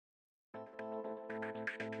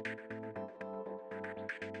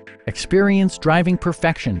Experience driving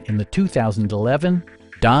perfection in the 2011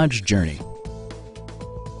 Dodge Journey.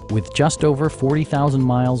 With just over 40,000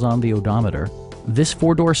 miles on the odometer, this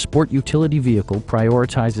four-door sport utility vehicle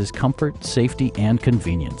prioritizes comfort, safety, and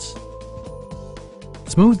convenience.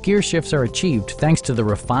 Smooth gear shifts are achieved thanks to the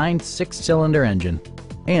refined six-cylinder engine.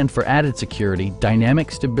 And for added security,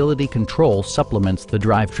 dynamic stability control supplements the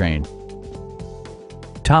drivetrain.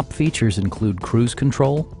 Top features include cruise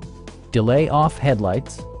control, delay-off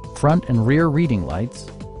headlights, front and rear reading lights,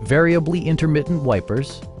 variably intermittent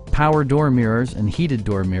wipers, power door mirrors and heated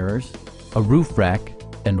door mirrors, a roof rack,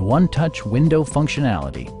 and one-touch window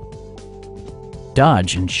functionality.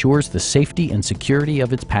 Dodge ensures the safety and security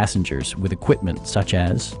of its passengers with equipment such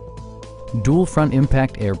as dual front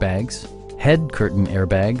impact airbags, head curtain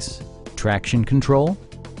airbags, traction control,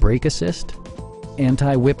 brake assist,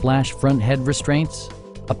 anti-whiplash front head restraints,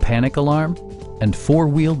 a panic alarm, and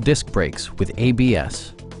four-wheel disc brakes with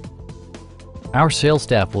ABS. Our sales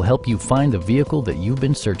staff will help you find the vehicle that you've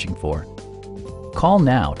been searching for. Call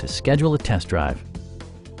now to schedule a test drive.